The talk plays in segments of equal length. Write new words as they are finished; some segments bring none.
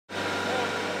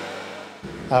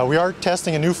We are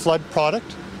testing a new flood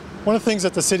product. One of the things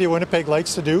that the City of Winnipeg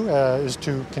likes to do is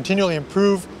to continually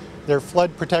improve their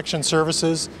flood protection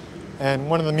services, and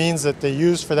one of the means that they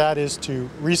use for that is to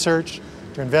research,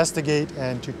 to investigate,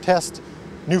 and to test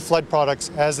new flood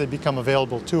products as they become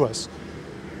available to us.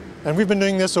 And we've been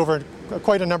doing this over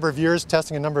quite a number of years,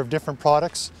 testing a number of different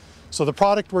products. So the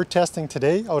product we're testing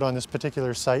today out on this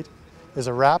particular site is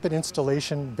a rapid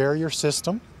installation barrier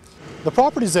system. The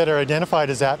properties that are identified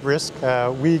as at risk,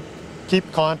 we keep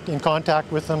in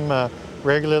contact with them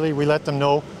regularly. We let them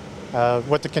know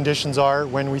what the conditions are,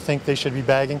 when we think they should be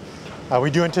bagging. We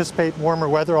do anticipate warmer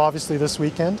weather obviously this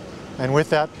weekend, and with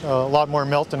that a lot more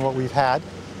melt than what we've had.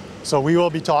 So we will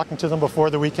be talking to them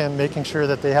before the weekend, making sure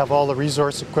that they have all the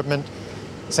resource equipment,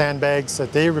 sandbags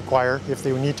that they require if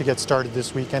they need to get started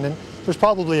this weekend. And there's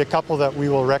probably a couple that we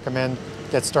will recommend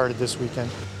get started this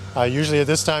weekend. Usually at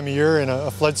this time of year in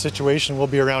a flood situation we'll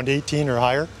be around 18 or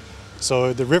higher.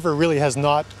 So the river really has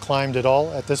not climbed at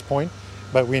all at this point,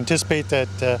 but we anticipate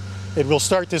that it will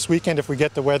start this weekend if we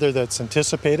get the weather that's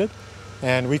anticipated,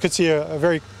 and we could see a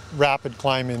very rapid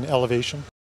climb in elevation.